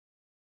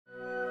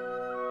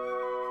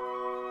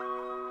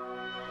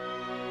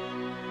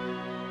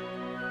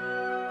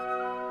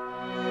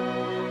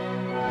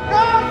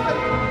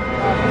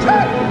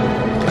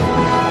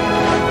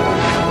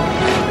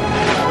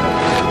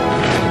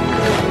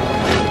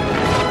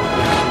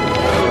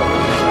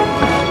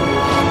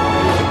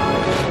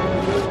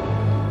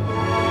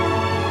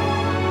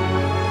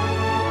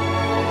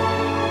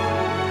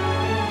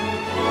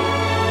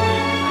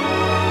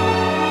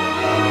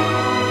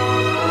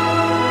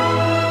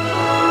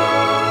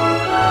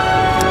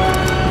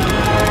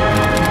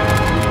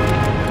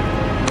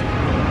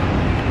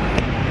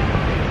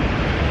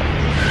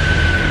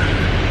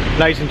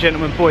Ladies and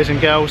gentlemen, boys and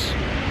girls,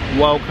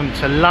 welcome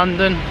to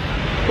London,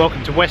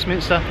 welcome to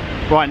Westminster.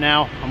 Right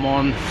now I'm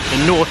on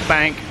the north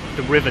bank of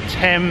the River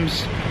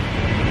Thames,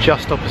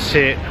 just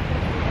opposite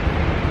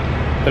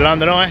the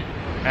London Eye,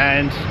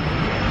 and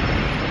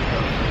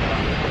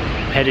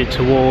headed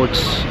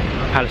towards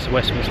Palace of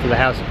Westminster, the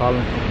House of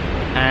Parliament,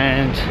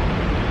 and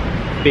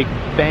Big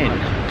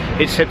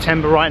Ben. It's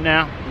September right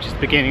now, which is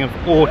the beginning of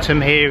autumn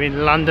here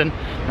in London.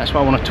 That's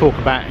what I want to talk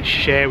about and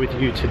share with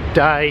you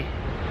today.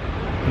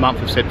 The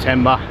month of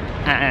September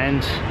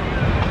and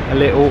a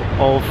little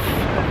of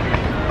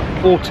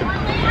autumn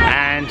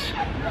and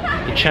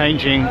the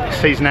changing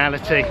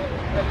seasonality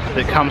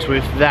that comes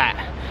with that.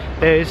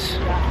 There's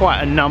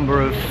quite a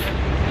number of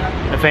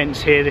events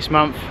here this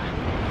month.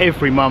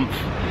 Every month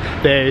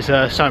there's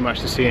so much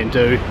to see and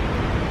do.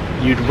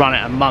 You'd run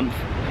out a month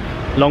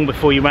long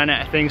before you ran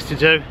out of things to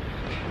do,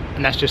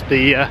 and that's just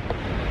the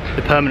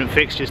permanent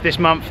fixtures. This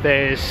month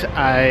there's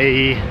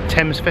a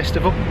Thames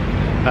Festival,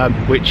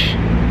 which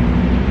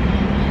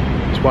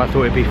why I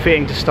thought it'd be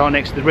fitting to start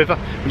next to the river,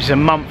 which is a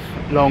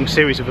month-long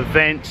series of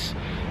events.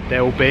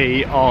 There will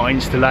be art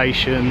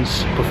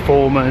installations,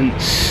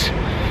 performance,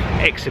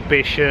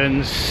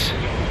 exhibitions,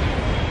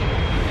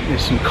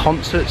 there's some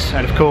concerts,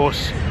 and of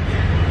course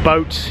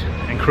boats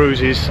and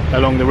cruises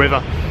along the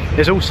river.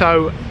 There's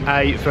also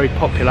a very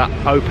popular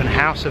open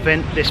house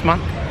event this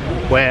month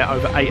where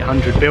over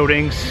 800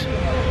 buildings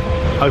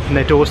open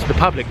their doors to the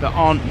public that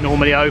aren't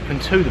normally open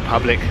to the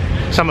public.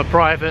 Some are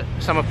private,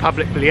 some are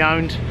publicly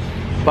owned,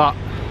 but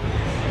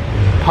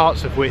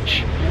parts of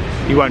which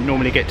you won't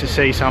normally get to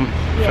see. Some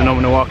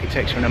phenomenal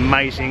architecture and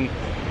amazing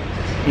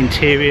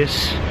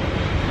interiors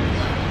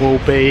will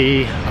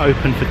be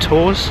open for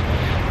tours,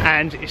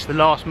 and it's the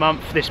last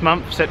month, this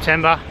month,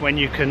 September, when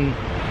you can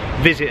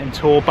visit and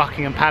tour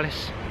Buckingham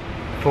Palace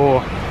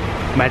for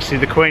Her Majesty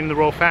the Queen and the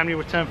royal family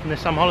return from their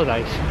summer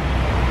holidays.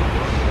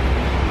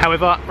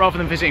 However, rather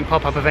than visiting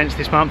pop-up events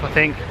this month, I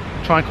think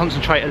try and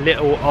concentrate a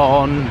little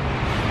on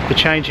the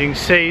changing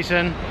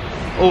season.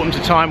 Autumn's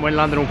a time when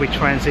London will be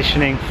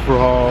transitioning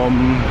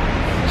from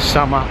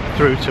summer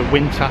through to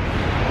winter.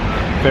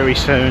 Very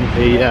soon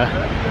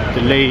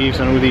the leaves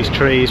and all these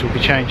trees will be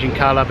changing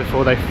colour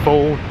before they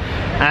fall,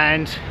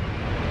 and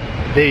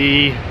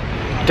the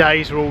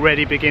days are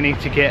already beginning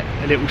to get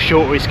a little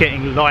shorter. It's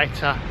getting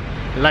lighter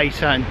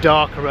later and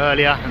darker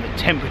earlier, and the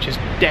temperature's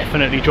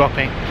definitely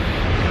dropping.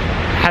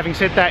 Having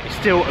said that, it's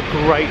still a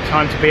great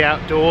time to be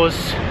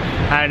outdoors,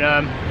 and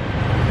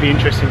be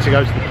interesting to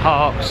go to the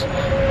parks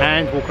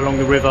and walk along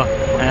the river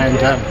and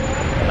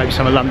maybe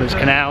some of London's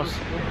canals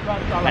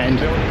and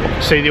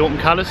see the autumn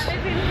colours.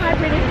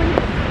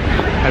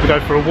 Maybe go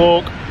for a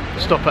walk,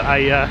 stop at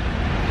a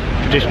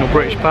traditional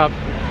British pub,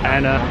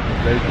 and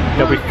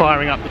they'll be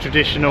firing up the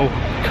traditional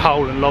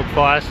coal and log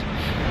fires.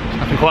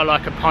 Nothing quite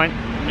like a pint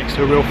next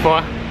to a real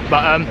fire.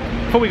 But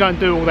before we go and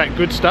do all that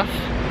good stuff,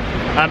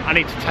 I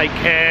need to take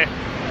care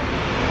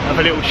of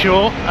a little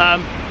chore.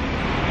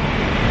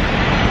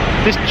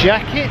 This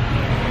jacket,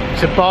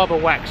 it's a Barbour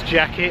wax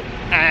jacket,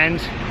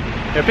 and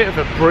they're a bit of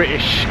a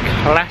British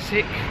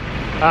classic.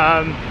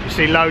 You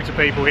see loads of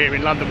people here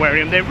in London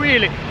wearing them. They're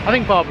really, I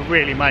think Barbour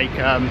really make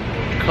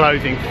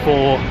clothing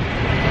for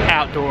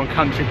outdoor and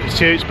country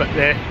pursuits, but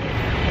they're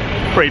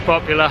pretty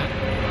popular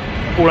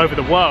all over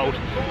the world.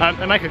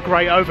 They make a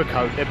great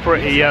overcoat. They're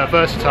pretty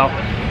versatile.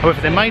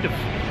 However, they're made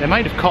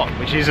of cotton,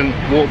 which isn't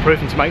waterproof,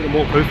 and to make them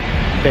waterproof,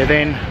 they're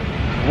then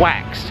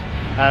waxed.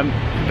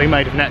 Being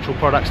made of natural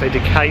products, they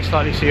decay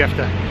slightly, so you have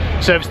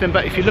to service them,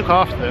 but if you look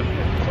after them,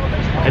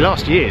 they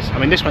last years. I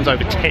mean, this one's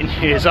over 10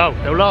 years old.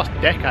 They'll last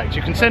decades.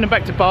 You can send them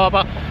back to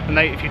Barbour, and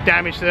if you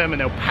damage them, and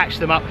they'll patch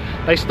them up,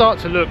 they start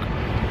to look,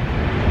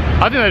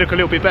 I think they look a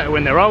little bit better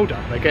when they're older.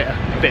 They get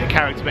a bit of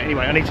character, but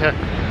anyway, I need to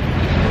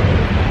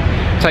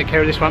take care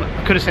of this one.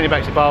 I could have sent it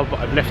back to Barbour, but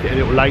I've left it a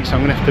little late, so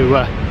I'm going to have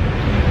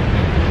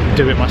to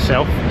do it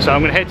myself. So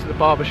I'm going to head to the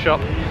barber shop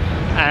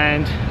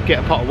and get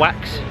a pot of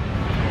wax,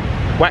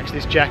 wax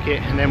this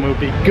jacket, and then we'll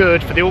be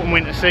good for the autumn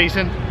winter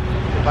season.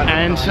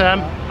 And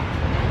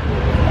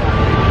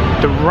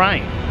the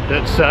rain,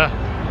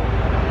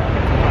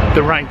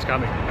 the rain's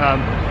coming.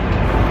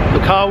 The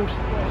cold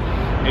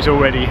is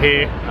already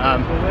here.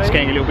 It's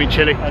getting a little bit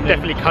chilly.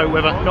 Definitely coat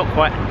weather, not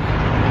quite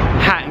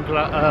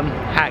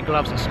hat,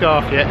 gloves and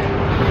scarf yet,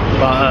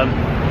 but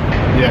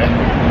yeah,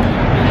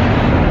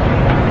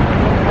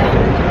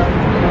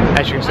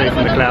 as you can see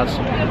from the clouds,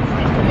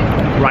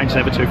 the rain's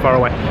never too far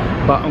away.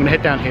 But I'm going to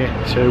head down here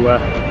to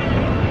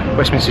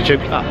Westminster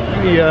Tube.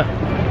 Let me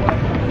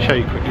show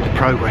you quickly the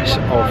progress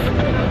of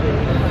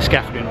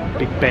scaffolding on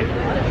Big Ben.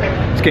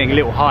 It's getting a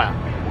little higher.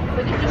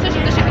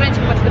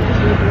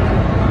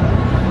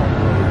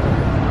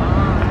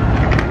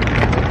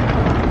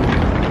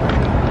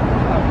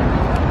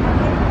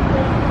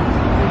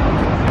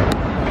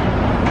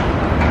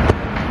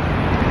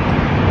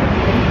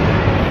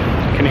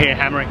 You can hear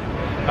hammering.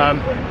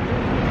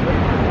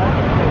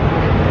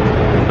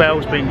 The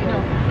bell's been,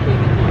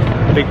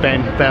 the Big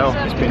Ben bell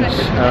has been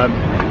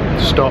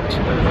stopped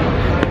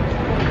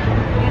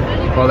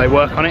while they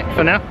work on it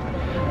for now.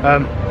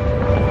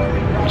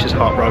 which has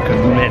heartbroken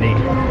many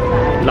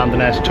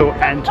Londoners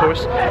and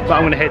tourists. But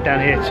I'm going to head down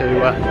here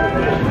to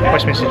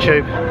Westminster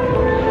Tube.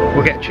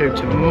 We'll get a tube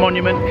to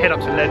Monument, head up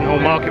to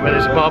Leadenhall Market where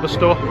there's a barber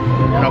store,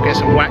 and I'll get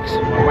some wax,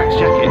 my wax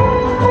jacket.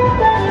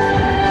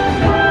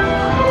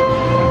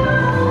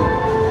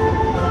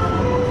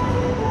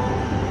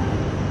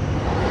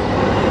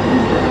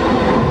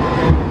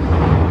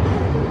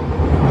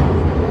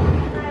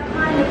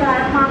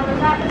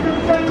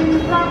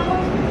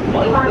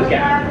 Mind the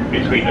gap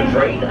between the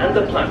train and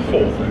the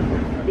platform.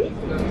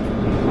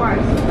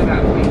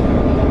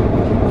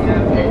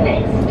 The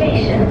next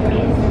station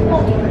is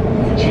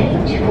Monument.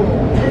 Change for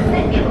the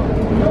Central,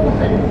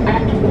 Northern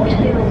and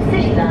Waterloo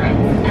City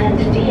lines and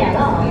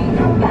DLR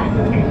from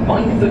Bank.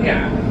 Mind the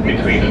gap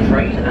between the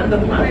train and the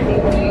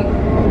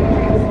platform.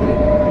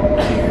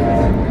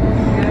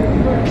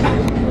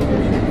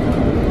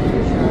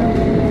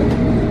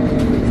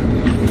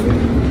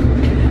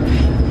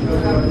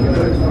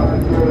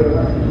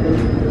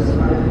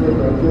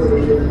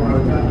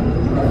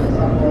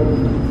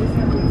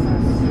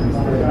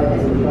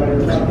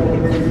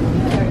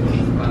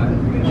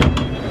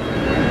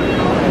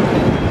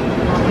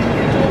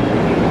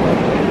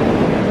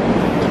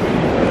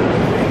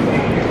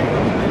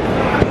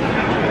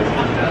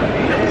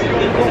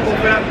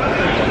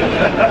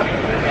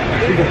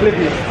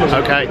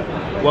 Okay,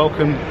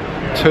 welcome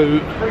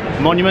to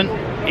Monument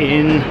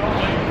in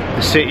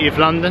the City of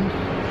London.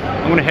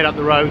 I'm going to head up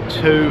the road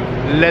to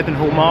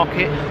Leadenhall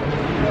Market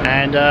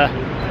and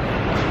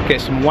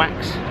get some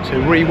wax to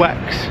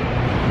re-wax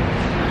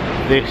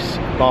this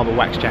Barbour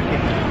wax jacket.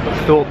 But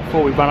I thought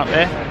before we run up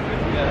there,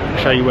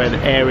 I'll show you where the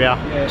area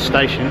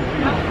station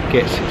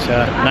gets its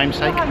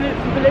namesake,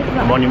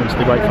 the Monument to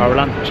the Great Fire of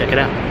London. Check it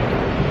out.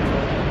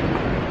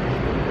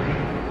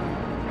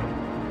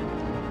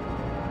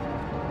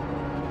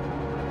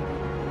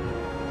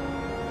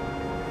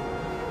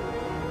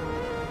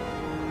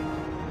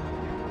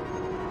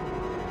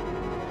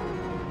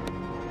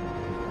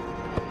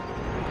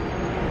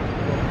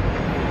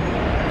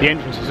 The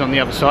entrance is on the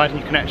other side, and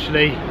you can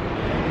actually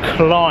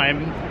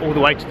climb all the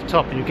way to the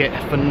top and you get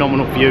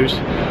phenomenal views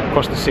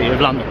across the City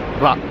of London.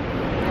 But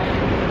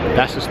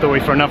that's a story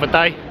for another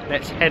day.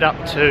 Let's head up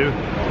to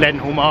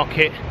Leadenhall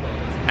Market,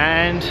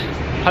 and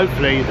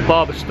hopefully the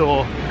barber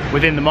store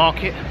within the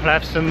market will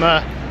have some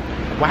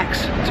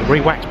wax to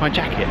re-wax my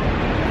jacket.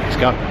 Let's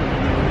go.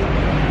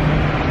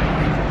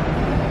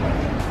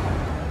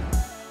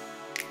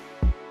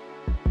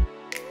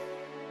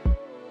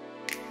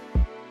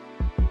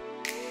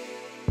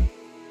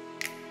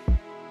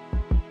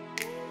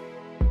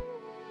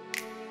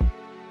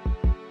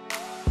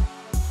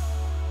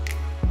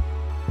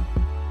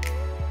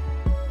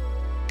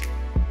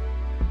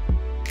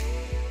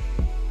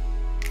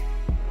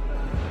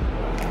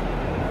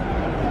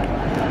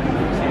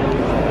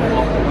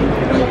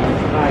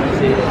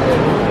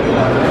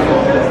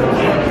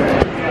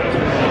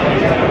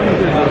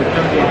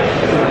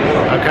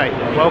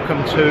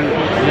 Welcome to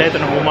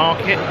Leadenhall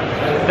Market.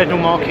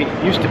 Leadenhall Market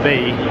used to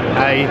be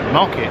a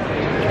market,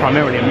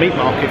 primarily a meat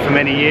market for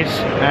many years,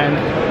 and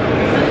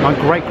my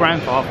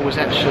great-grandfather was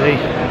actually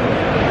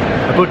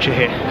a butcher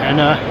here, and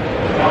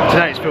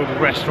today it's filled with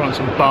restaurants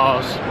and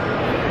bars.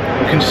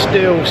 You can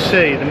still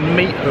see the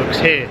meat hooks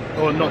here,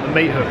 or not the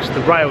meat hooks,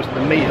 the rails that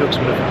the meat hooks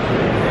would have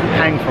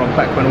hang from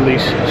back when all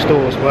these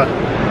stores were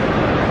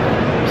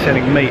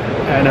selling meat,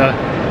 and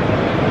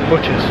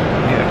butchers.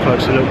 Get a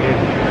closer look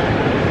here.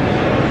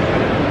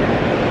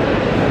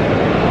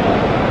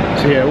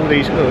 So yeah, all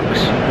these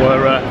hooks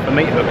were the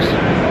meat hooks.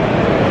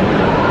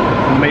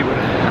 And the meat would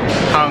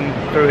have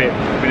hung through it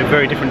with a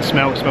very different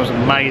smell. It smells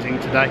amazing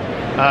today.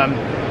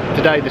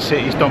 Today the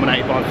city is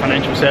dominated by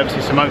financial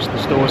services, so most of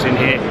the stores in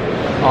here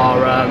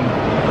are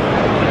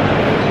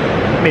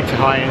mid to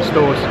high-end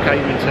stores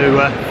catering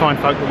to fine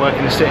folk that work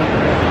in the city,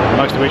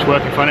 most of which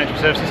work in financial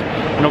services,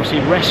 and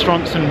obviously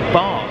restaurants and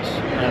bars.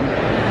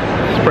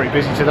 It's pretty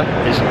busy today.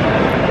 It's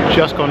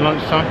just gone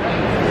lunchtime,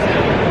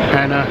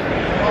 and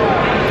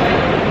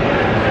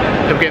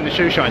we're getting the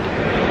shoes shined.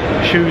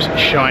 Shoes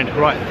shined.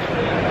 Right,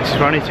 this is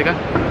where I need to go.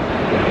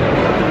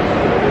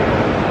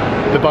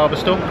 The barber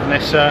store, and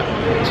let's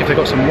see if they've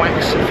got some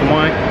wax for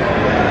my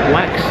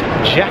wax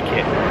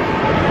jacket.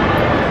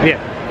 Yeah,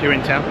 if you're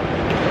in town,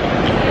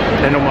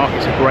 Leadenhall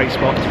Market's a great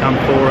spot to come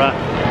for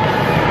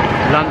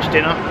lunch,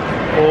 dinner,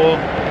 or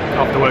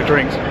after work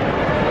drinks.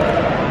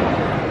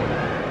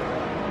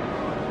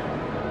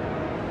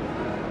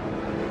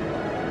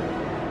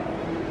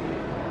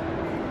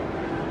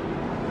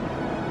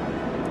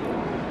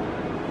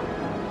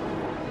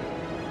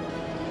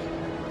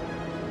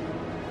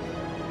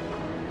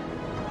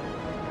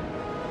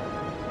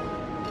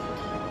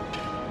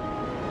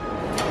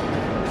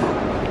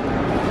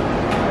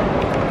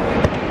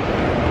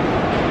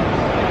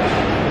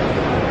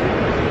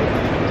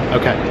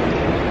 Okay,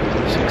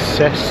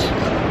 success.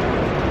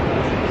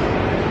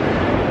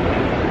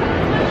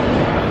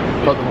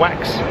 Got the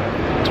wax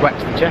to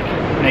wax the jacket.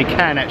 Now you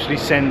can actually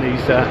send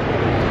these,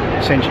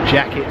 send your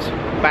jackets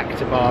back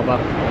to Barbour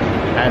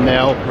and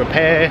they'll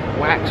repair,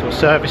 wax or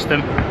service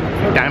them,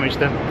 damage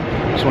them.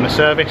 Just want to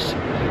service.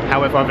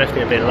 However, I've left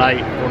it a bit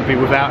late. I want to be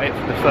without it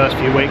for the first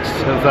few weeks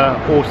of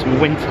autumn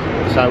and winter,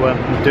 so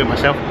I'll do it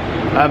myself.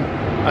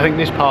 I think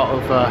this part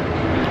of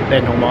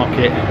Leadenhall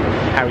Market,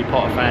 Harry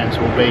Potter fans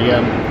will be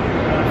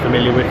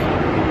familiar with,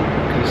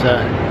 because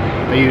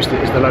they used it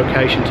as the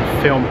location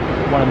to film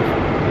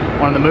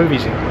one of the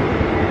movies in.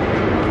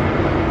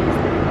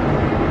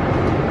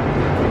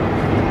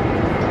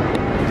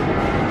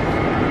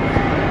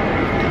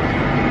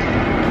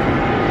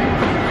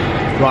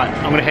 Right,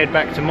 I'm going to head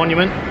back to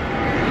Monument,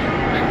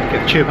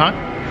 get the tube home,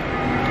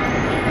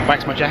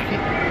 wax my jacket,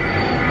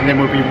 and then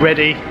we'll be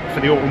ready for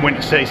the autumn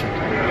winter season.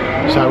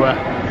 So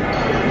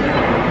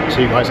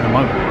see you guys in a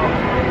moment.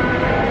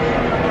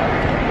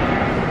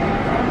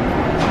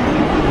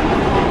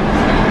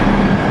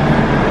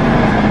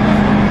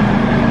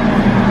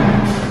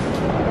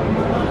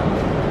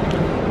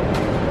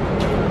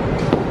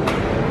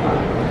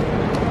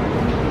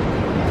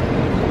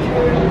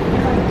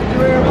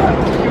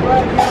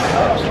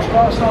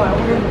 Last night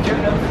I wouldn't get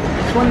them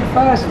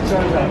 20,000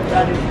 turned up.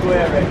 That is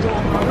wearing.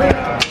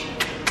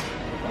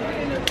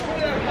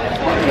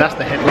 That's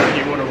the headline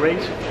you want to read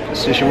as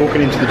soon as you're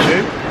walking into the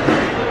tube.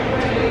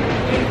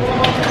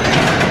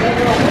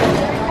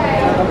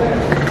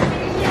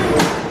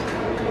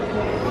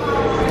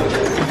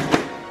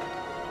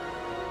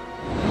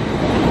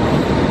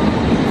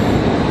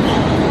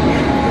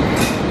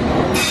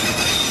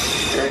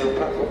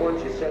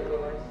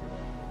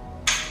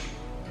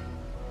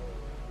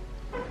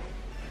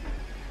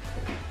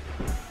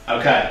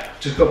 Okay,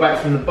 just got back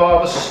from the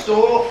barber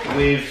store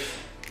with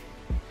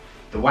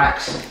the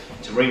wax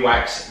to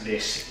re-wax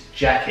this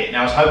jacket.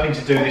 Now I was hoping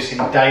to do this in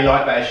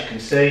daylight, but as you can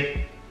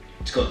see,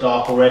 it's got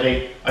dark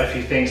already. I had a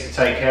few things to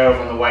take care of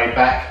on the way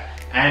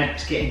back, and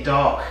it's getting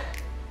dark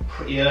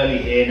pretty early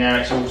here now.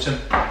 It's autumn.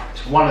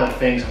 It's one of the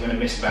things I'm going to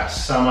miss about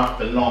summer,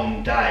 the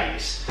long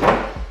days.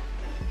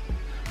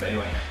 But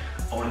anyway,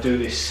 I want to do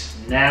this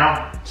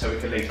now so we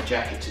can leave the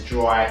jacket to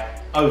dry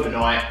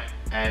overnight,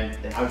 and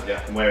then hopefully I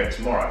can wear it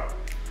tomorrow.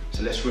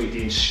 So let's read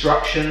the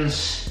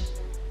instructions.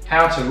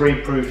 How to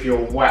reproof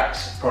your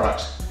wax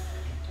products.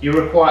 You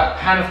require a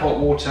pan of hot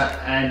water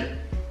and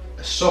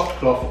a soft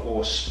cloth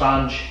or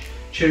sponge.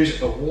 Choose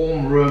a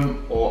warm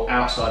room or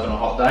outside on a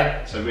hot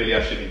day. So really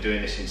I should be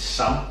doing this in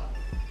sun.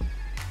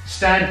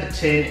 Stand the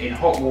tin in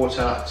hot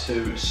water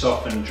to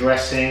soften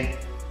dressing.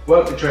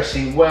 Work the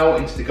dressing well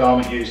into the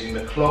garment using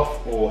the cloth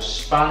or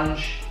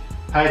sponge.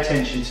 Pay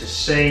attention to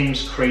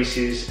seams,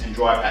 creases and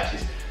dry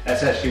patches.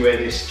 That's actually where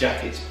this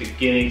jacket's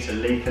beginning to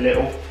leak a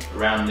little,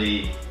 around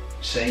the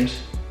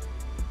seams.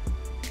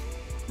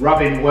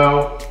 Rub in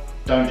well,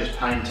 don't just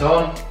paint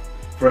on.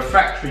 For a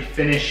factory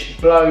finish,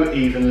 blow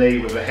evenly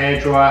with a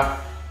hairdryer,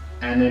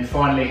 and then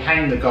finally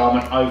hang the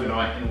garment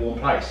overnight in a warm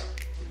place.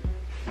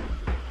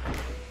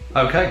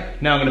 Okay,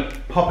 now I'm going to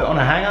pop it on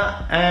a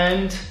hanger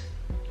and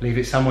leave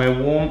it somewhere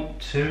warm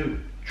to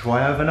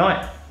dry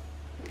overnight.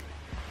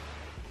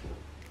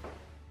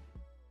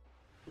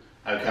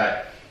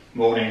 Okay,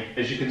 morning.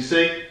 As you can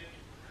see,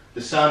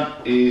 the sun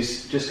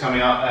is just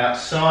coming up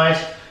outside.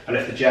 I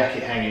left the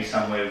jacket hanging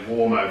somewhere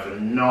warm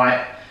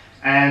overnight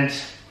and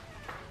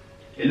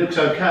it looks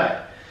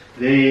okay.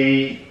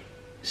 The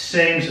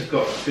seams have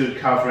got a good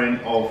covering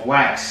of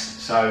wax,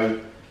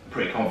 so I'm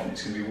pretty confident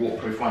it's going to be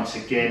waterproof once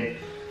again.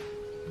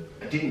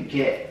 I didn't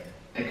get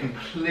a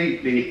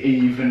completely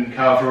even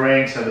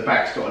covering, so the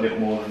back's got a little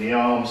more than the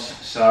arms,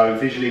 so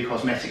visually,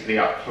 cosmetically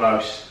up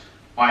close,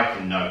 I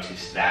can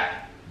notice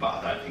that, but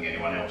I don't think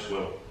anyone else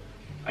will.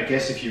 I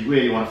guess if you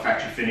really want a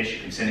factory finish, you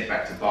can send it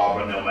back to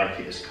Barbour and they'll make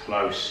it as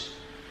close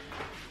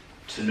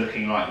to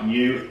looking like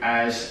new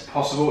as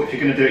possible. If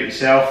you're going to do it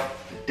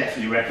yourself, I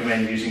definitely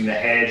recommend using the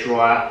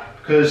hairdryer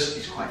because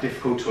it's quite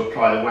difficult to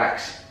apply the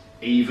wax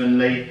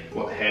evenly.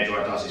 What the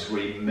hairdryer does is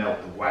really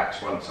melt the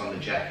wax while it's on the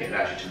jacket, it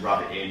allows you to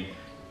rub it in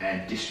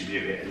and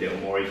distribute it a little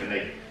more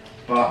evenly.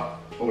 But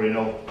all in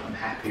all, I'm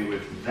happy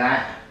with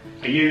that.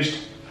 I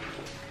used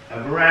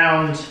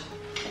around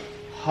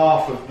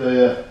half of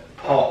the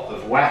pot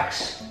of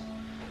wax,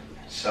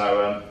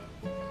 so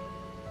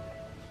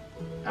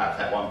out of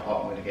that one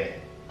pot I'm going to get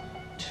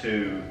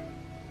 2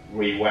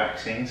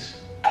 re-waxings.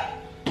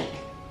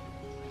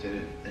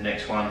 Do the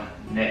next one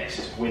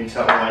next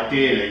winter, or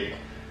ideally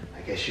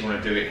I guess you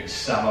want to do it in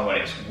summer when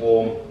it's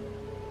warm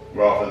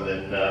rather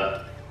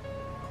than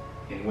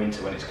in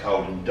winter when it's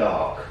cold and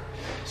dark.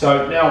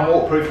 So now I'm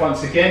waterproof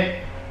once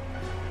again.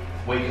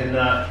 We can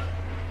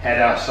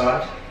head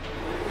outside.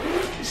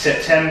 It's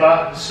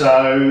September,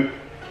 so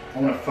I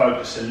want to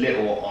focus a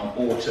little on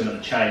autumn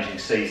and changing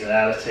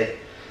seasonality.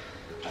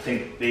 I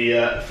think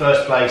the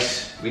first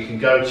place we can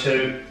go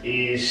to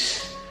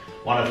is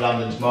one of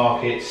London's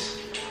markets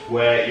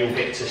where you'll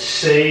get to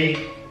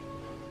see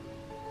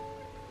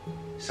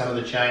some of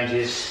the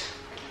changes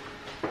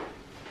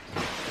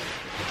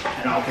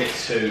and I'll get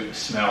to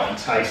smell and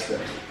taste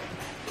them.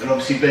 There'll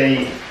obviously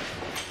be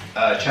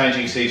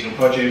changing seasonal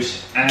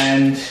produce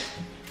and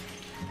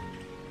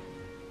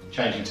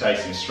changing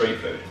taste in street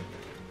food.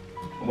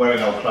 I'm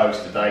wearing old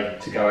clothes today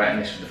to go out in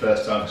this for the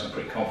first time because I'm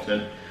pretty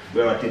confident.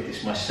 Where I did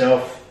this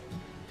myself,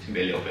 there's going to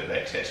be a little bit of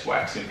excess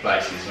wax in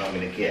places, and I'm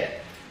going to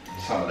get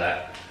some of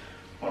that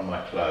on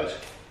my clothes.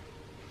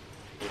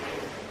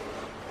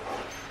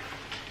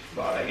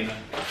 But I'll let you know.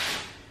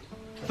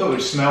 I thought it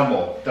would smell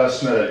more. It does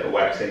smell a little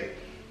waxy,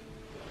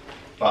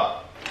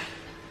 but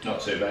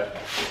not too bad.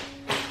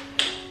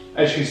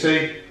 As you can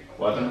see,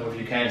 well, I don't know if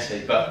you can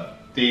see, but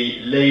the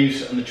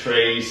leaves on the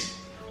trees,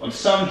 on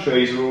some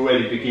trees, are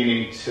already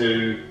beginning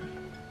to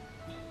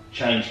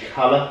change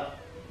colour.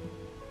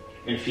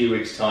 In a few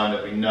weeks' time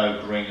there'll be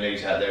no green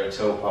leaves out there at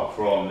all, apart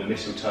from the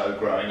mistletoe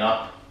growing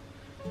up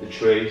the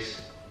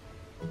trees.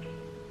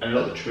 And a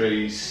lot of the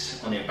trees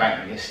on the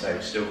embankment yesterday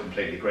were still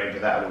completely green,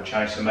 but that will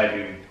change. So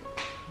maybe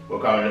we'll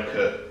go and look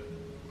at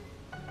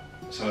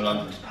some of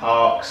London's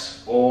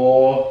parks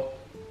or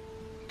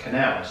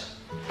canals.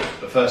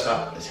 But first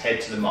up, let's head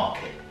to the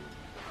market.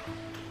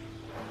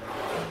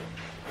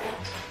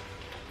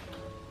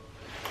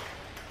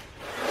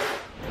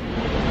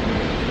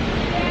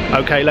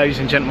 Okay, ladies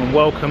and gentlemen,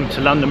 welcome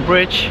to London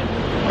Bridge.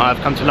 I've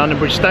come to London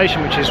Bridge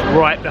Station, which is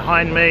right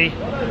behind me.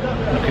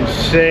 You can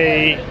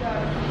see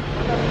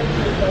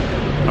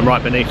I'm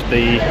right beneath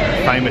the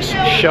famous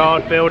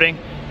Shard building.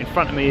 In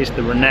front of me is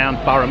the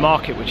renowned Borough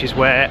Market, which is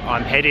where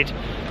I'm headed.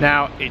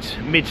 Now, it's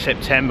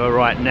mid-September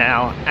right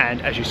now, and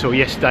as you saw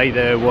yesterday,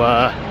 there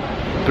were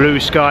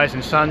blue skies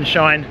and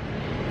sunshine.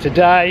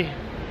 Today,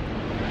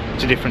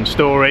 it's a different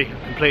story.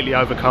 Completely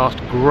overcast,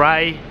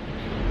 grey,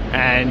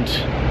 and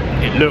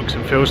it looks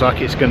and feels like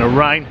it's going to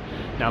rain.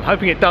 Now, I'm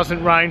hoping it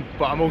doesn't rain,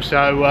 but I'm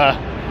also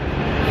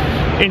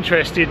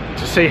interested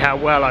to see how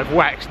well I've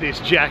waxed this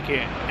jacket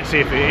and see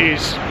if it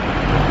is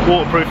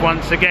waterproof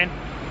once again.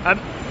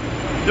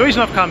 The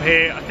reason I've come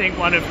here, I think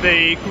one of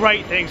the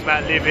great things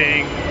about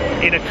living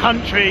in a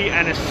country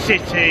and a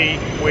city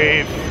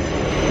with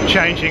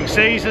changing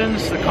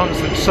seasons, the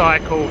constant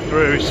cycle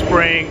through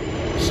spring,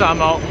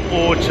 summer,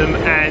 autumn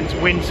and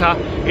winter,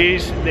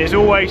 is there's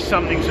always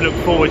something to look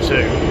forward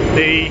to.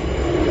 The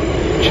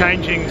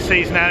changing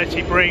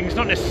seasonality brings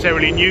not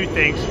necessarily new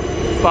things,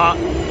 but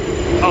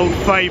old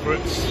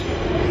favourites,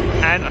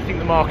 and I think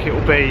the market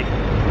will be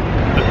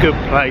a good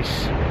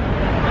place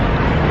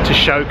to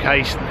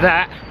showcase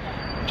that.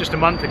 Just a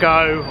month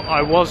ago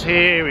I was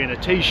here in a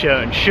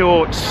t-shirt and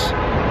shorts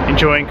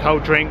enjoying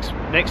cold drinks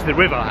next to the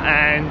river,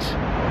 and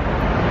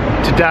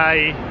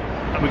today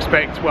I'm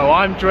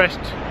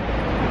dressed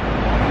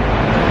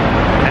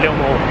a little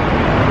more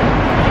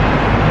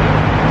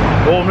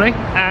warmly,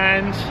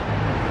 and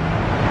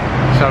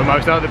so are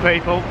most other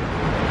people,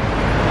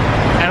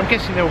 and I'm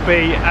guessing there will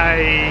be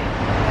a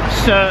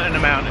certain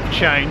amount of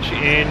change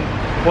in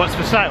what's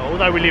for sale.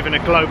 Although we live in a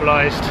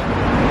globalised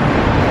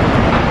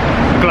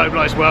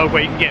world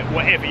where you can get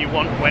whatever you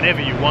want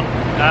whenever you want,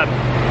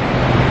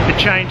 the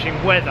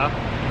changing weather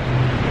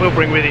will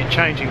bring with it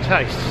changing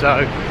tastes.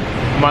 So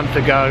a month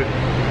ago,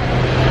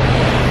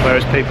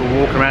 whereas people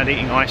walk around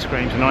eating ice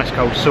creams and ice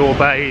cold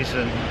sorbets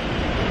and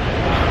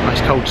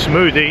ice cold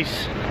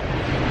smoothies,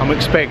 I'm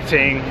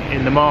expecting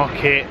in the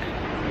market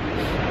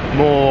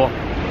more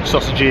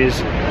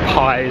sausages,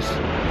 pies,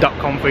 duck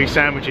confit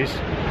sandwiches,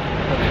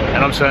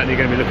 and I'm certainly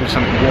going to be looking for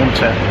something warm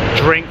to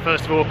drink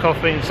first of all,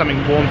 coffee, and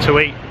something warm to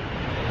eat.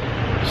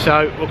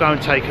 So we'll go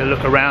and take a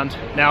look around.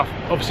 Now,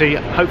 obviously,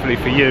 hopefully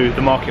for you,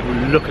 the market will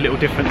look a little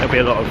different. There'll be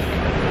a lot of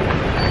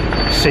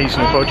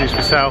seasonal produce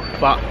for sale,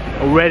 but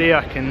already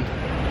I can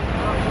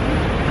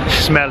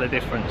smell a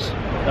difference.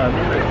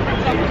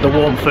 The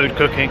warm food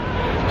cooking,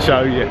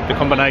 so yeah, the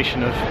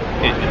combination of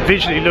it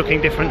visually looking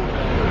different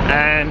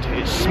and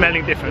it's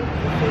smelling different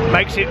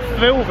makes it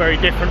feel very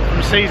different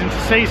from season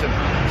to season.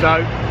 So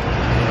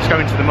let's go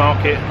into the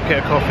market, get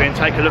a coffee and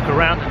take a look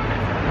around,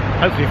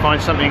 hopefully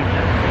find something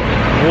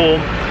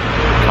warm,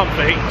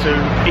 comfy to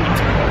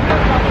eat.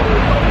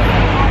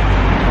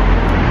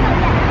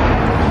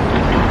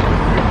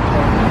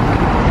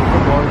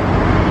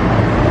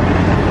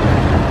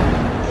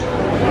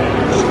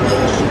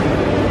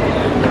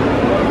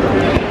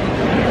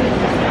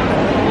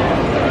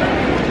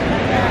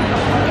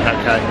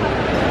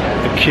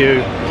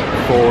 Queue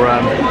for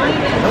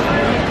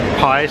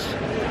pies,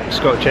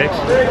 Scotch eggs,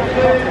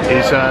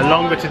 is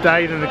longer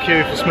today than the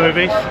queue for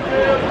smoothies.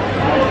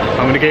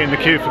 I'm going to get in the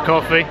queue for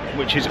coffee,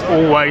 which is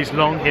always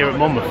long here at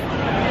Monmouth.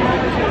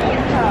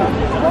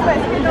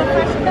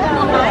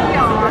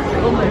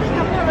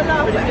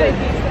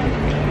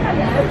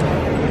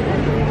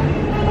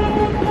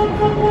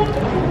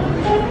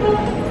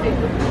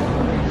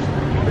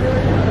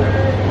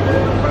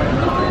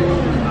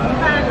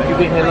 You've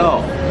been here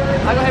long?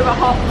 I got here about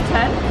 10:30.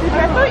 I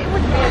thought it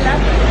would be 11.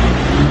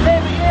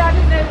 Yeah, I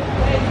didn't know.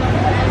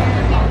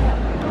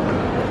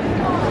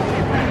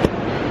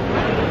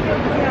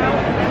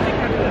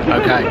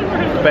 Okay,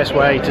 the best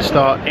way to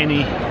start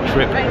any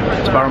trip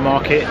to Borough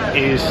Market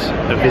is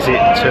a visit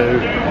to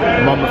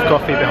Monmouth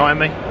Coffee behind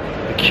me.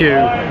 The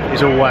queue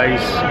is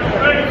always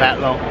that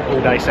long,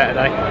 all day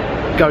Saturday.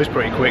 It goes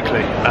pretty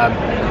quickly.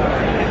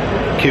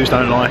 Queues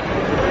don't lie.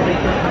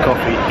 The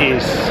coffee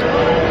is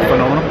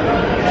phenomenal.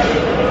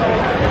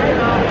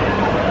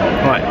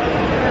 Right,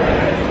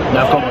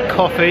 now I've got my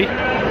coffee.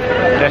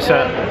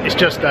 It's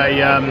just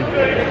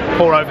a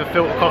pour over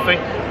filter coffee,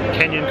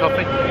 Kenyan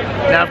coffee.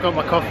 Now I've got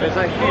my coffee.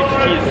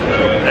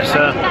 Let's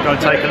go and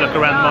take a look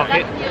around the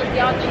market,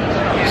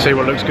 see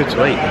what looks good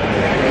to eat.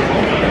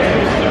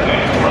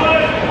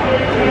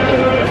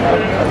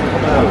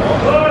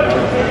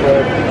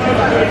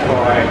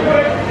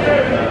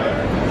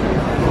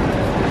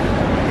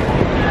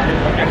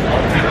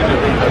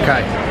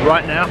 Okay,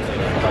 right now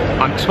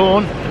I'm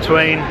torn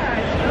between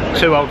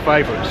two old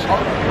favourites.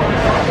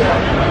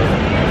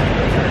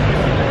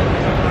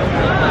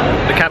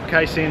 The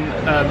Capcasein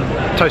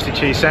toasted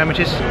cheese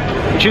sandwiches,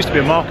 which used to be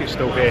a market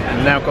stall here,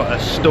 and now got a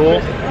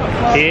store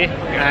here,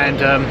 and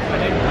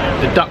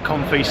the duck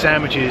confit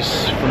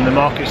sandwiches from the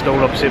market stall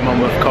opposite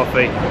Monmouth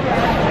Coffee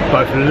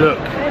both look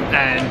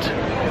and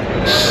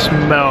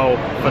smell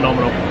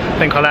phenomenal. I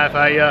think I'll have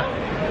a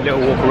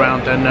little walk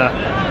around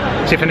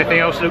and see if anything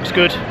else looks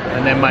good,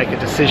 and then make a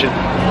decision.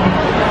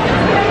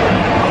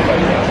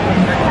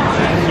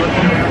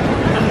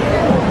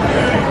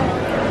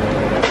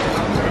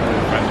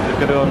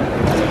 Look at on.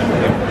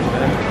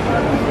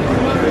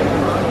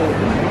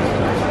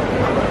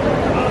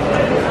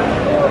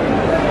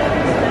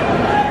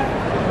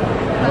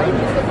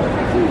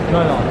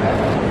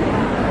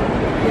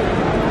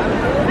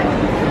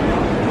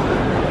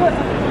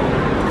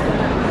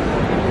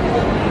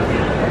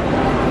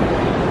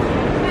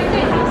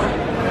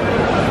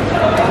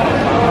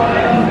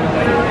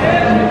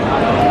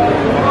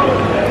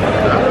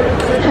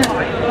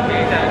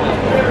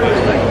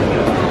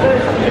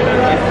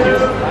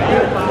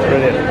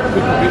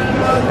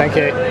 Thank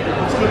you.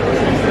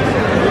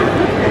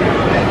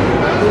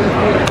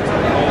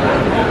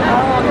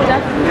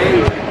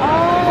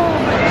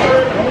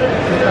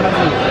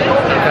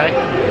 Okay.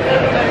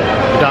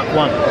 Duck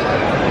one.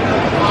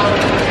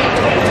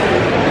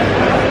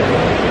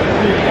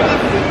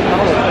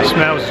 It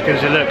smells as good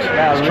as it looks.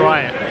 Let's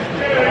try it.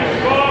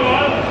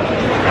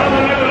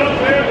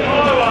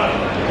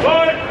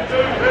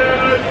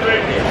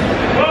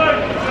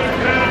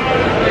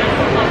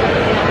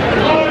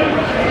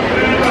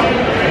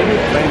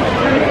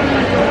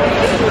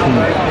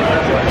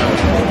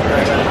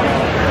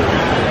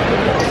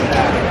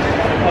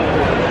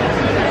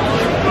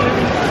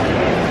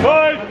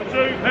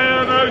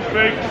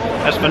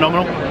 That's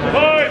phenomenal.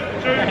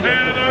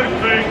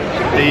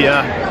 The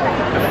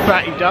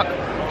fatty duck,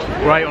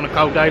 great on a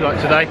cold day like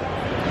today.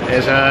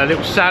 There's a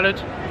little salad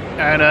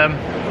and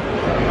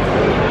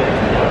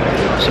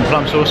some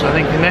plum sauce, I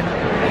think, in there.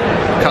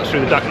 Cuts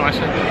through the duck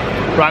nicely.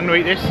 Right, I'm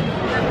going to eat this,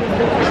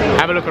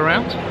 have a look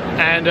around,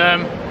 and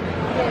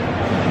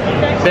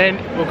then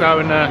we'll go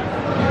and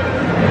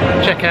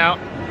check out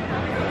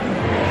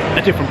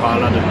a different part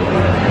of London.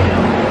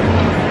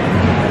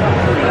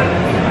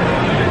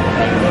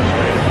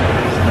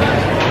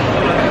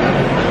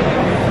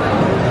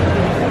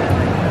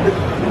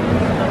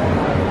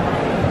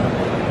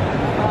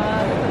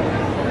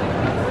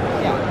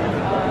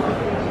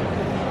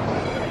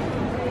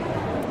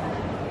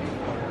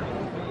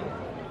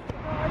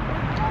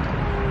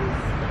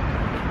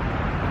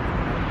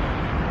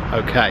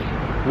 Okay,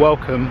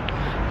 welcome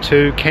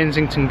to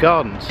Kensington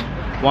Gardens,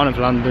 one of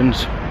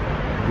London's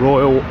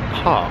royal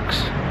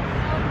parks.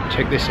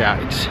 Check this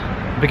out, it's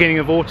the beginning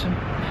of autumn,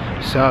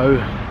 so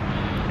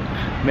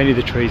many of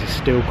the trees are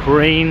still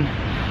green,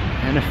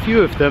 and a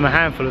few of them, a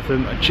handful of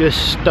them, are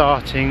just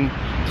starting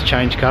to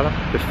change colour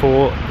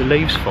before the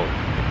leaves fall.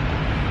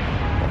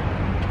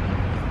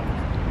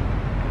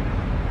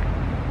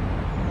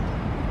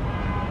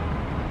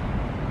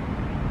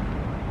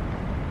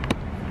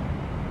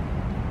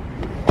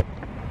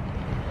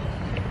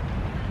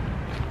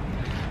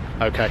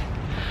 Okay,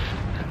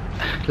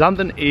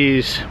 London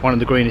is one of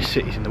the greenest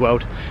cities in the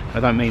world. I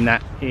don't mean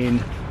that in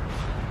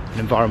an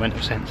environmental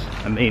sense,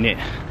 I mean it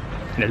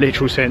in a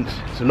literal sense.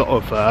 There's a lot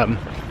of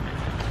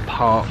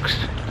parks,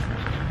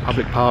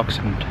 public parks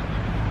and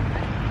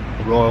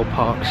royal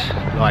parks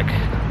like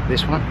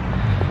this one,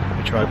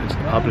 which are open to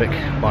the public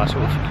by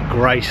sort of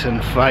grace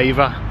and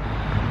favour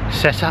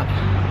setup.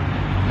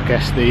 I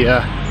guess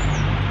the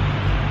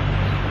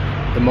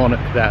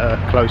monarch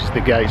that closes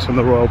the gates on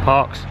the royal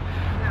parks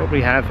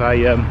probably have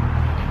a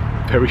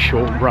very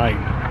short reign.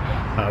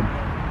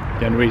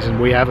 The only reason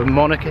we have a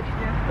monarchy,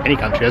 any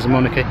country has a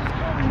monarchy,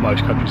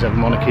 most countries have a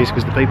monarchy, is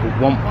because the people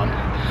want one.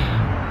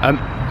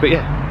 But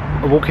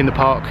yeah, a walk in the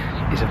park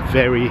is a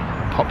very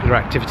popular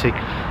activity,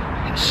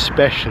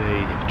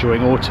 especially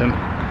during autumn.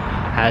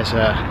 As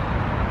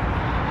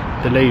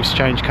the leaves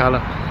change colour,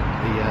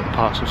 the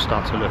parks will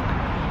start to look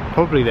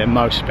probably their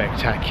most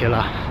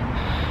spectacular,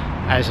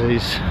 as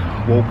is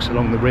walks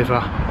along the river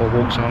or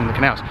walks along the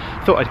canals.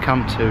 Thought I'd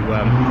come to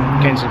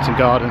Kensington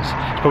Gardens.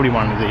 It's probably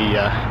one of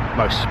the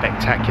most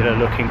spectacular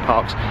looking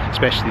parks,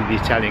 especially the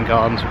Italian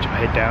Gardens, which I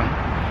head down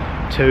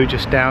to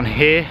just down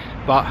here.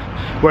 But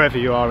wherever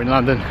you are in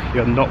London,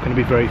 you're not going to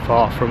be very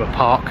far from a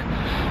park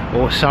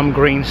or some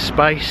green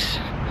space.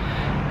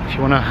 if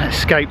you want to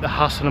escape the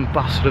hustle and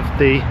bustle of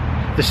the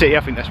city.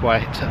 I think that's why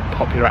it's a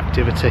popular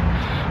activity.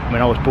 I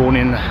mean, I was born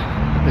in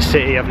the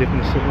city, I've lived in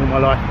the city all my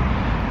life.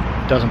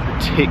 It doesn't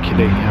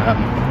particularly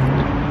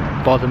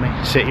bother me,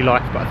 city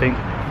life, but I think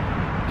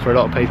for a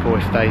lot of people,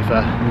 if they've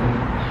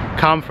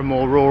come from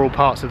more rural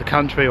parts of the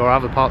country or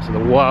other parts of the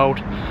world,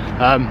 they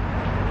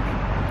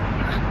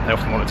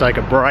often want to take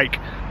a break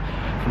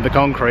from the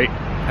concrete,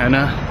 and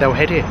they'll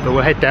head here. But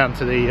we'll head down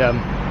to the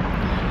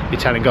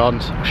Italian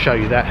Gardens. I'll show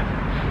you that,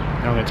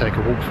 and I'm going to take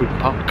a walk through the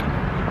park.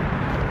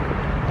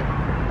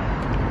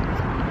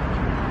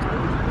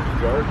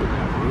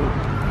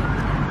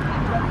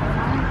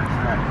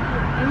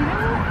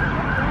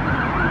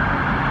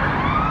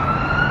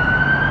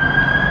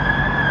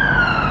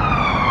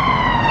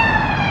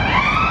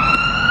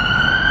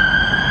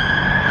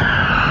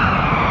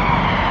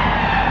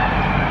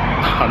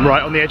 I'm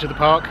right on the edge of the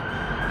park,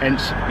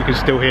 hence you can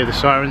still hear the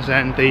sirens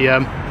and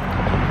and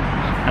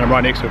I'm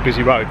right next to a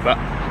busy road. But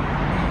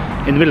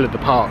in the middle of the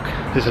park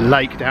there's a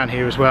lake down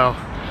here as well.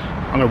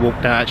 I'm going to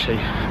walk down, actually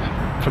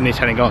from the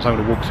Italian Gardens I'm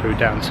going to walk through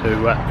down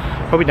to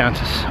probably down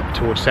to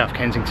towards South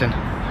Kensington.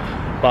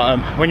 But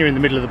when you're in the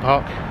middle of the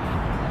park,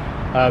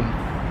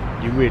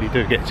 you really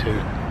do get to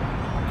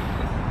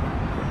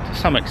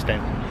some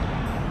extent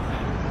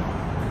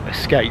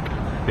escape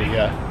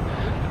the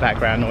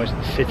background noise of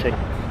the city,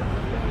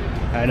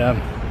 and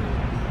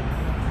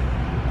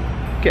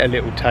get a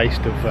little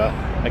taste of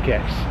I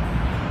guess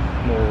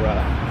more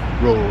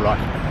rural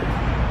life.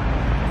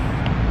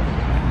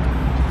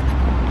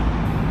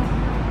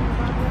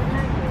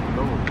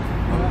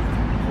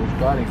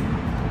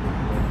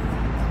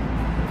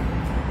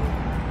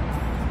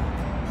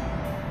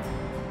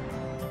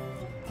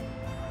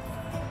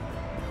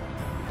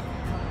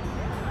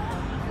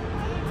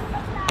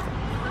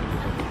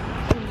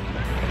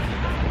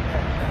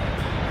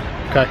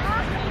 Okay,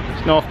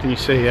 it's not often you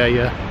see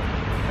a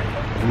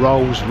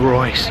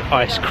Rolls-Royce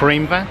ice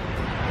cream van,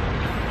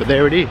 but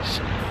there it is.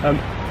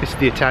 This is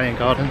the Italian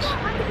Gardens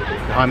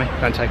behind me.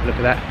 Go and take a look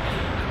at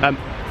that.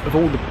 Of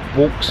all the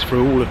walks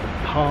through all of the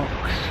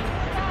parks,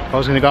 if I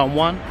was going to go on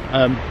one,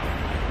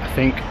 I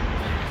think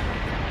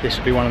this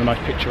would be one of the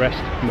most picturesque,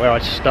 where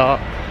I'd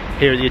start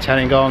here at the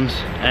Italian Gardens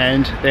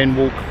and then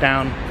walk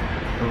down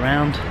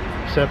around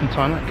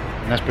Serpentine Lake,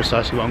 and that's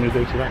precisely what I'm going to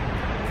do today.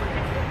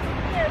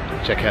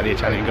 Check out the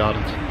Italian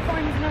Gardens.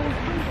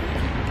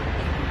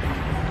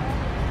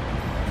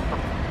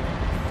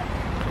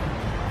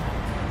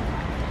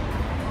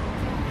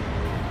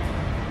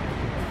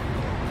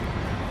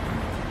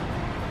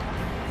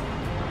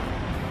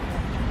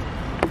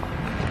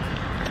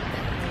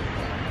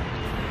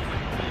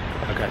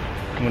 Okay,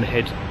 I'm going to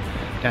head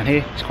down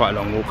here. It's quite a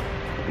long walk.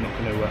 I'm not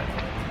going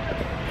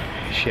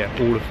to share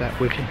all of that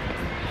with you,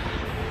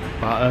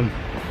 but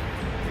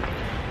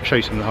I'll show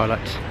you some of the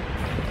highlights,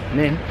 and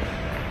then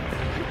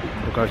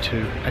we'll go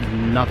to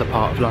another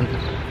part of London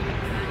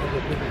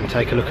and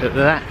take a look at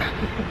that,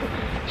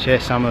 share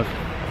some of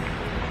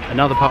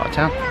another part of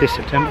town this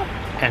September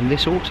and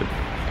this autumn.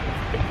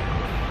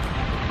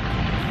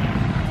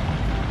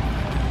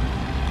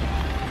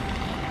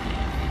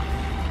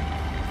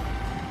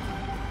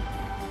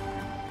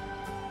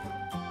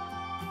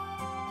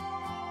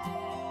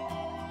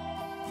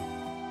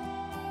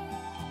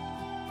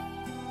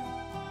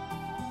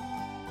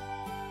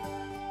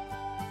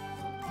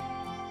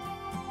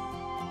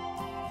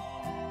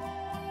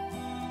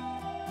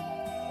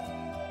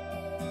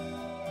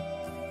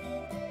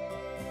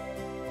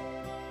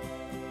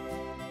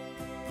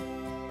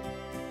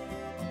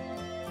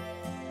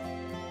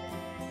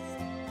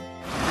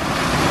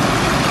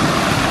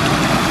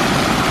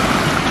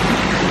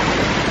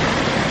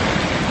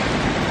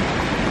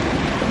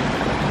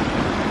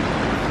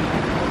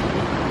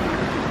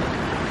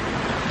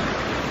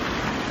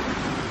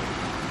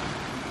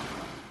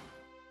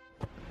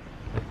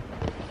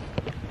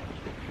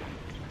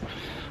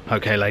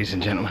 Okay, ladies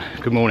and gentlemen,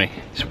 good morning.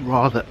 It's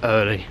rather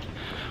early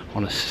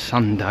on a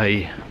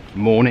Sunday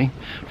morning.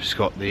 I've just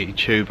got the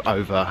tube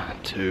over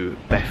to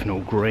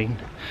Bethnal Green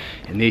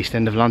in the East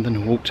End of London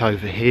and walked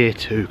over here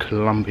to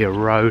Columbia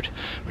Road,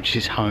 which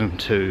is home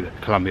to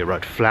Columbia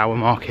Road Flower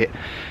Market.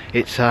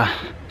 It's a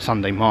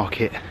Sunday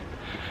market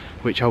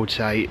which I would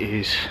say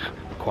is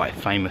quite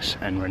famous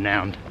and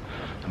renowned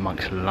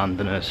amongst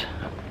Londoners,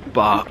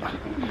 but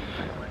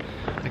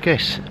I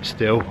guess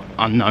still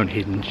unknown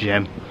hidden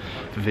gem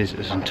for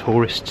visitors and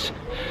tourists.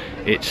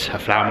 It's a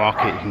flower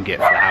market. You can get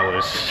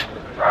flowers,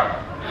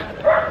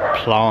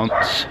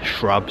 plants,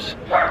 shrubs,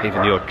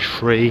 even the odd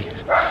tree.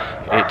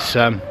 It's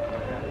open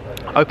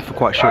for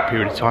quite a short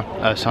period of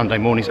time. Sunday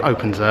mornings,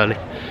 opens early.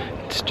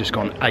 It's just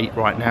gone 8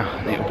 right now,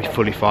 and it'll be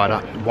fully fired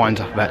up. It winds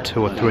up about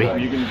 2 or 3,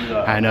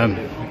 and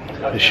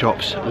the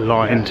shops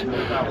lined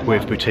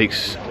with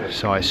boutiques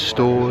size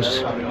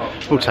stores.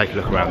 We'll take a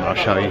look around and I'll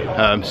show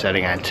you.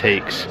 Selling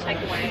antiques,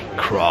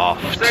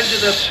 crafts,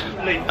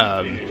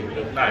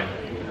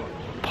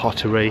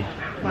 pottery,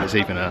 and there's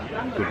even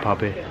a good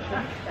pub here.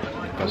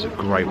 It does a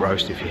great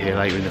roast if you're here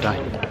later in the day.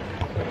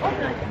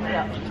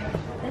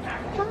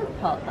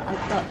 part that I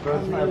got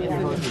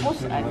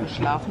was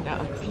eingeschlafen. Ja.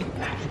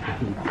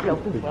 Ich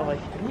glaube, das war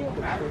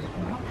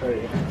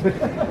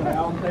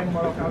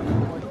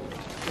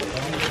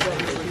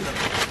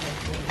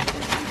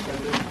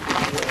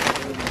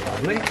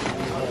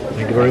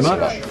Thank you very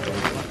much.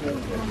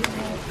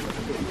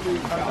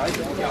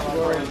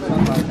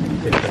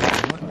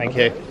 Thank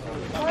you.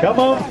 Come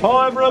on,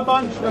 five for a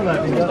bunch of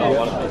lavender.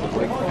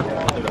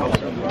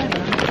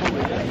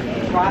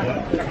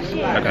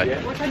 Okay,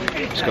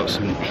 just got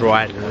some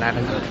dried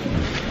lavender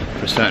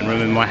for a certain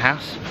room in my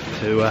house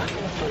to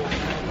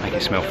make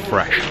it smell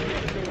fresh.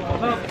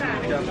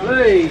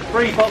 Lee,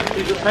 3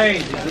 boxes of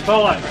pansies a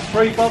pint.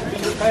 3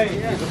 boxes of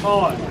pansies a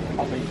pint.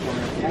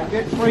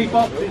 Get 3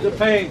 boxes of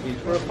pansies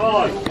for a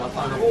pint.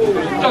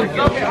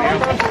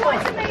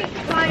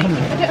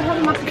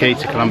 Key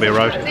to Columbia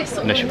Road,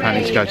 unless you're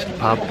planning to go to the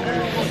pub,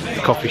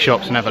 coffee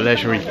shops and have a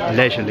leisurely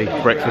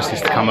breakfast,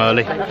 is to come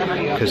early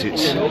because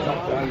it's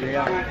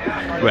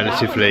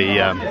relatively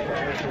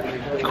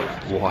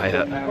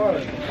quiet.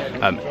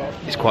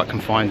 It's quite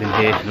confined in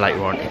here.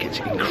 Later on it gets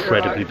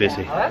incredibly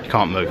busy. You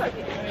can't move.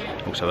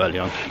 Also early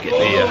on you get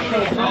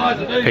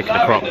the pick of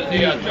the crop.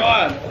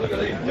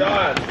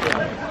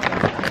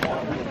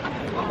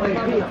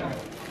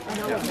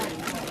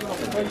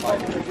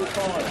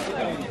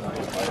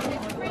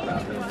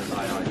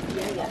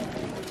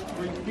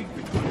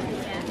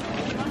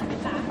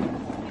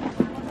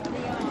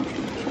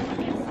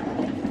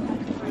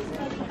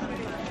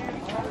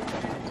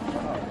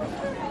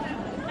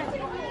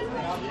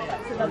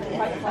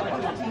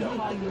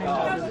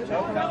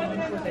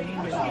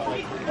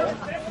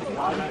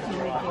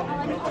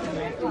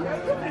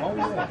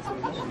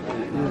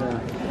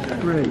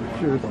 Great,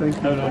 sure, thank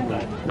you.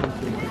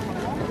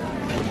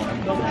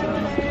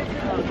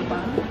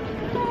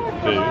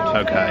 Food,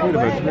 okay.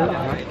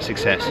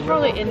 Success.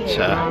 It's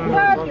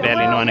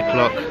barely 9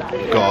 o'clock.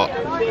 Got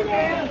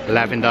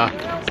lavender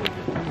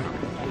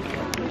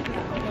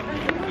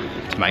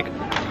to make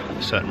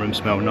a certain room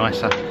smell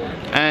nicer,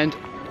 and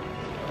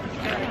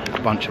a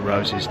bunch of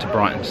roses to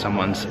brighten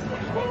someone's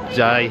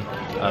day.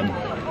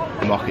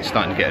 The market's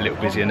starting to get a little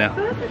busier now.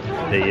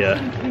 The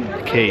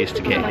key is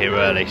to get here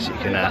early so you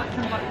can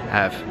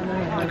have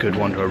a good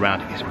wander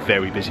around. It gets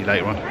very busy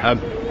later on.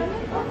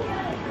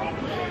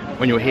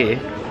 When you're here,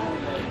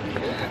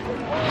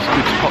 it's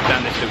good to pop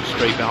down this little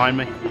street behind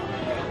me,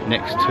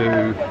 next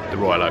to the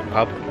Royal Oak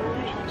pub,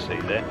 which you can see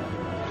there,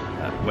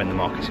 when the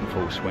market's in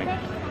full swing.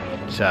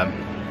 It's a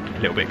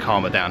little bit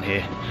calmer down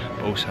here,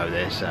 but also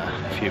there's a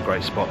few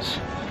great spots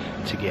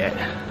to get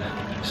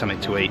something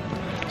to eat,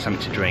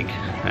 something to drink,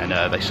 and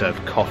they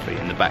serve coffee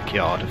in the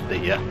backyard of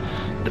the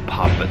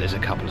pub, but there's a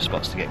couple of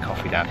spots to get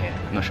coffee down here.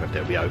 I'm not sure if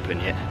they'll be open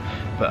yet,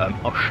 but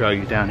I'll show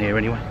you down here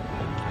anyway.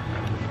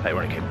 They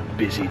want to get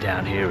busy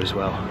down here as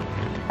well.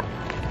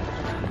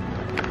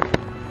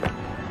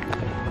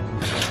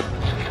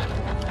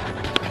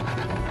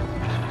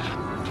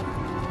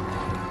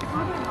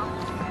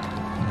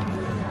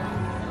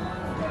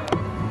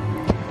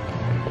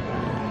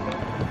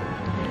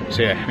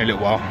 So yeah, in a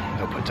little while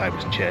they'll put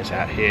tables and chairs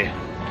out here.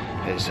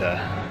 There's a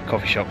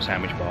coffee shop,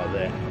 sandwich bar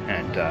there,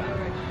 and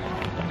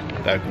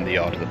they open the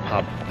yard of the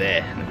pub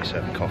there, and they'll be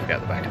serving coffee out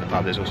the back of the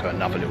pub. There's also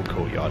another little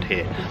courtyard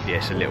here. Yeah,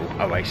 it's a little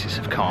oasis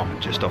of calm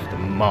just off the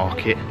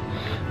market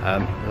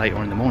later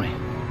on in the morning.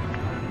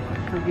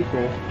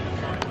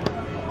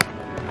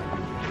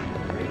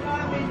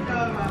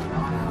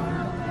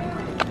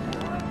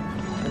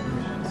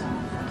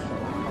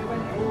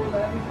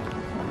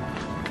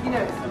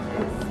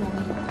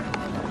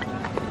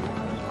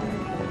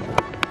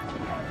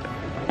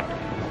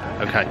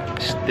 Okay,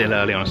 still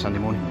early on a Sunday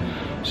morning,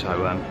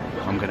 so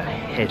I'm going to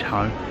head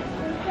home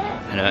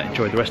and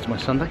enjoy the rest of my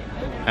Sunday,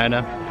 and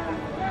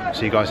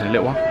see you guys in a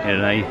little while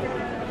in a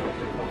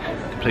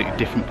completely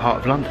different part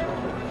of London.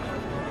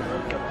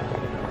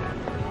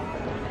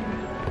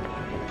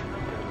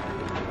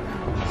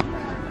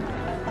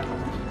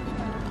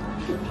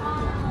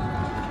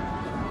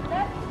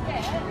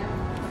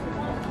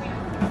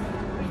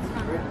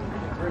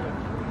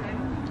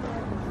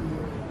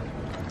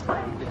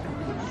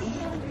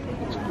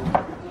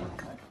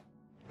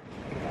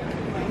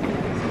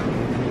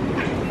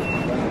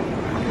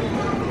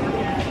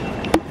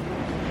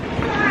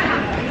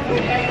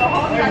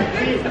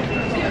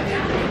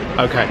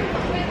 Okay,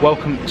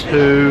 welcome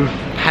to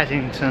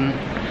Paddington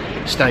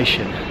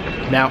Station.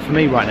 Now for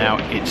me right now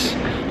it's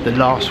the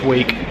last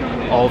week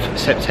of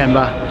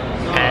September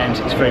and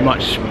it's very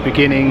much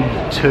beginning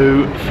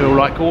to feel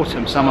like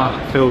autumn. Summer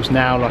feels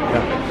now like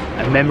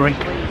a memory,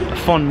 a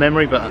fond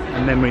memory, but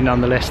a memory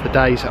nonetheless. The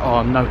days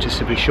are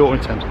noticeably shorter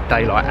in terms of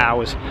daylight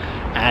hours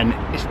and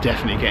it's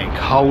definitely getting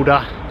colder.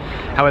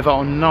 However,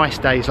 on nice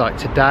days like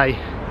today,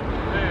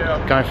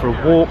 going for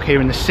a walk here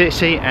in the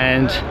city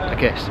and I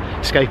guess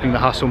escaping the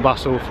hustle and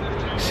bustle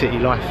of city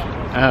life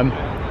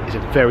is a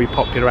very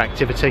popular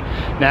activity.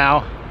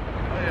 Now,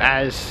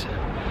 as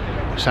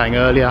I was saying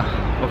earlier,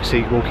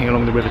 obviously walking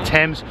along the River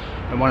Thames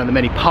and one of the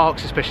many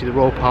parks, especially the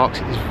Royal Parks,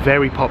 is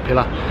very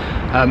popular,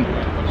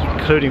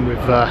 including with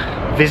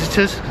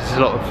visitors. There's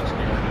a lot of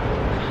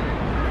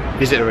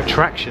visitor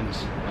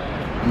attractions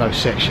on those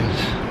sections,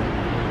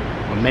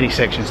 or many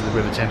sections of the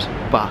River Thames.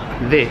 But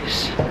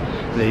this,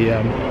 the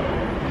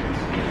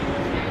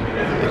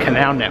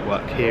canal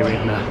network here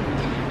in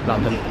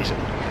London, is a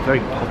very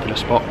popular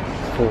spot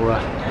for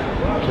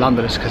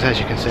Londoners, because as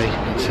you can see,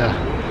 it's a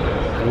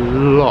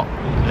lot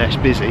less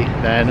busy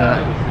than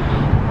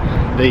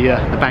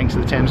the banks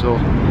of the Thames or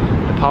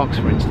the parks,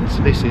 for instance.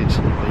 This is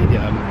the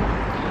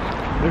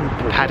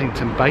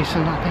Paddington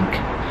Basin, I think.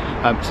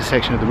 It's a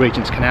section of the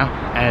Regent's Canal,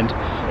 and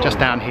just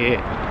down here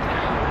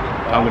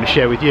I'm going to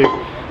share with you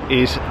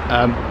is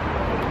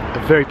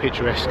a very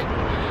picturesque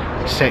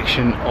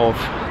section of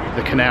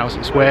the canals.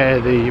 It's where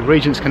the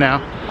Regent's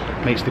Canal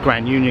meets the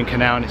Grand Union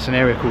Canal, and it's an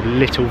area called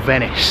Little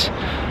Venice.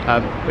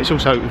 It's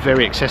also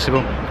very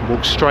accessible. You can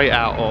walk straight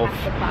out of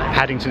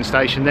Paddington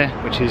Station there,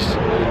 which is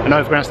an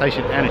overground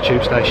station and a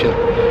tube station,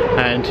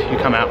 and you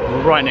come out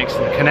right next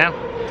to the canal,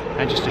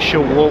 and just a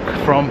short walk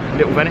from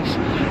Little Venice.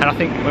 And I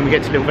think when we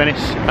get to Little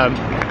Venice,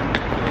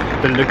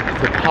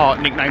 the part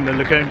nicknamed the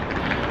Lagoon,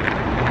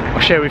 I'll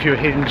share with you a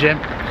hidden gem,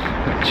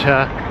 which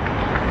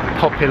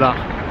popular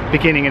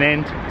beginning and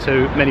end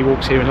to many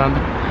walks here in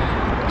London.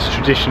 It's a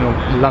traditional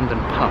London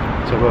pub,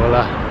 so we'll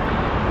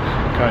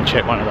go and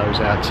check one of those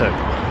out too.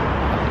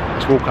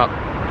 Let's walk up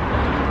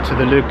to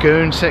the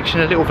Lagoon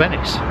section of Little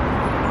Venice.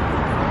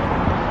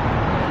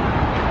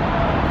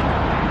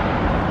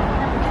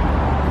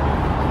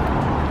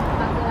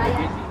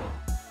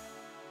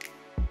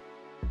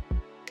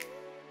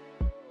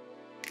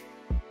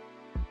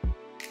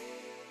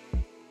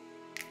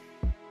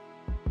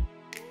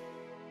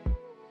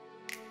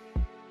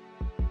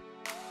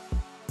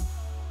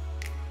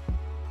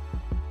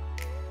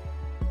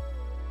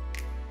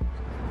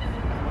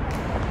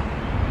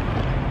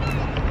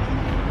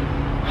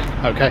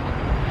 Okay,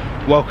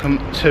 welcome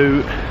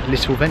to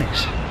Little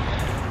Venice.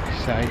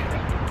 It's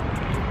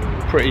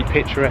a pretty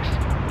picturesque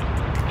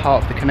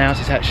part of the canals.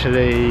 It's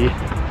actually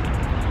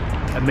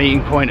a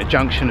meeting point, a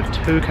junction of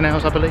two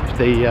canals, I believe,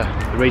 the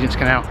Regent's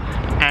Canal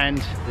and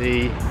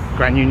the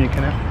Grand Union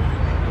Canal.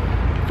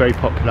 Very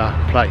popular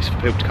place for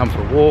people to come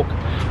for a walk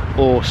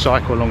or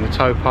cycle along the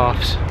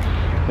towpaths,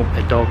 walk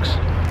their dogs,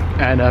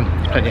 and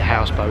plenty of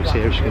houseboats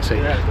here, as you can see.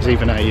 There's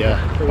even a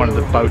one of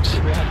the boats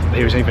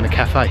here is even a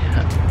cafe.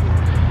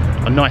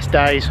 On nice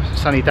days,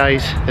 sunny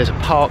days, there's a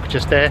park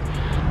just there,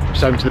 which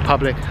is open to the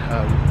public,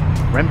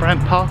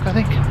 Rembrandt Park I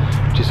think,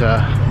 which is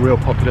a real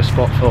popular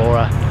spot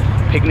for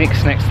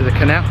picnics next to the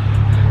canal.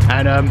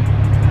 And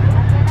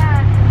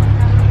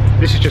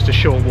this is just a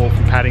short walk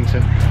from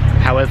Paddington.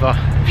 However,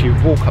 if you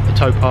walk up the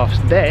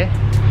towpaths there,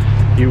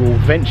 you will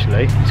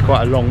eventually, it's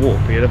quite a long walk,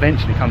 but you'll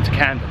eventually come to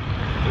Camden,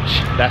 which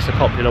that's a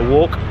popular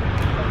walk.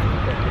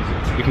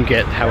 You can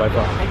get,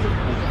 however,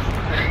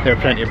 there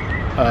are plenty of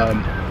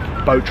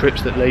boat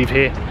trips that leave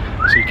here,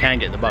 so you can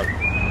get the boat.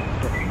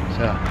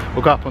 So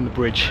we'll go up on the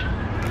bridge,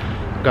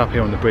 we'll go up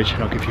here on the bridge,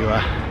 and I'll give you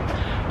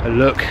a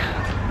look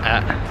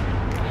at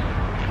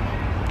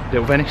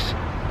Little Venice,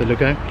 the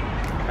lagoon,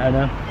 and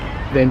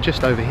then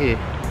just over here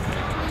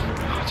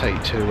I'll take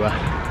you to a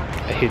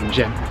hidden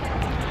gem,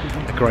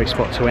 a great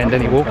spot to end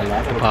any walk,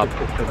 the pub.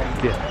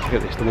 Yeah, look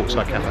at this, the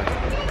Walkside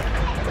Cafe.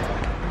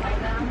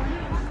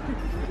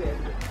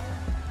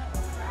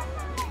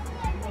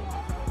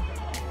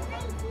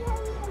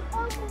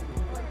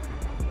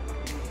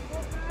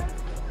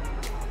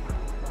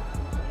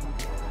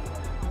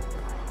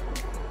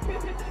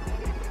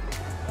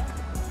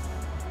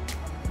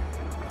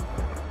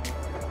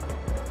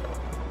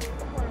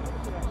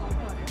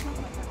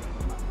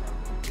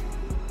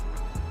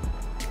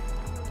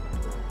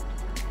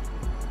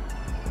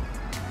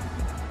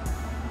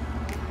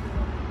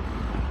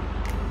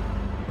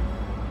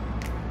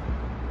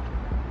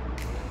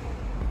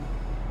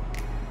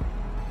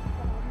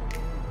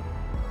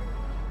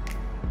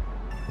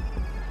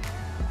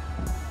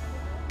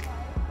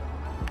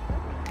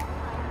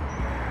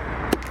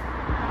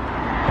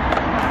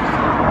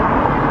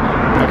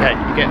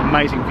 You get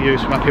amazing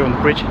views from up here on the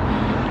bridge,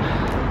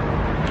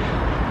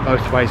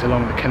 both ways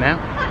along the canal.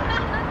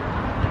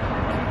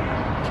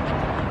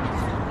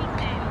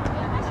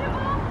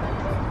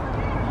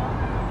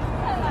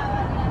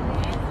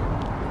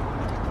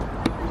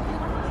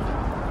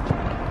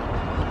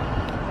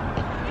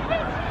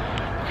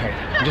 Okay,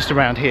 and just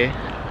around here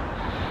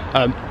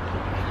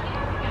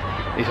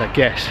is, I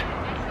guess,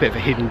 a bit of a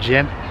hidden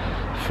gem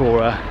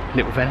for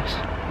Little Venice,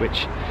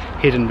 which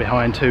hidden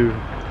behind two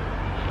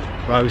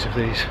rows of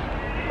these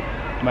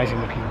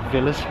amazing looking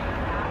villas,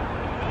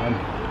 and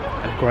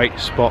a great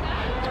spot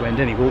to end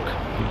any walk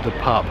with the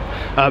pub.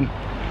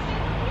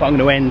 But I'm going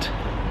to end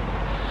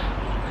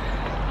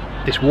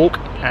this walk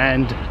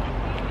and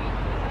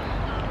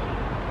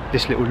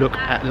this little look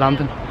at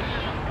London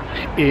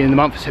in the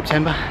month of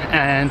September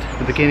and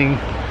the beginning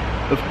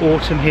of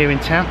autumn here in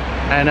town,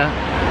 and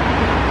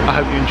I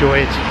hope you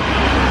enjoyed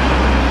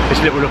this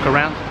little look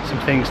around, some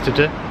things to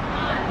do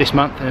this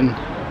month and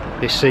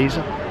this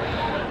season.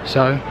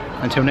 So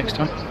until next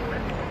time,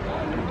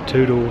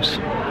 toodles.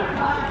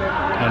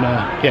 And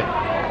yeah,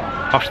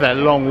 after that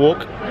long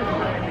walk,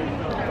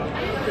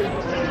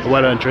 a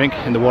well-earned drink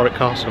in the Warwick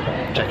Castle.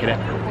 Check it out.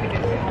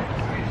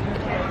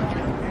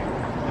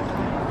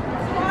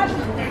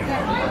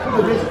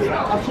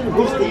 I should have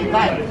missed it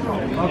back.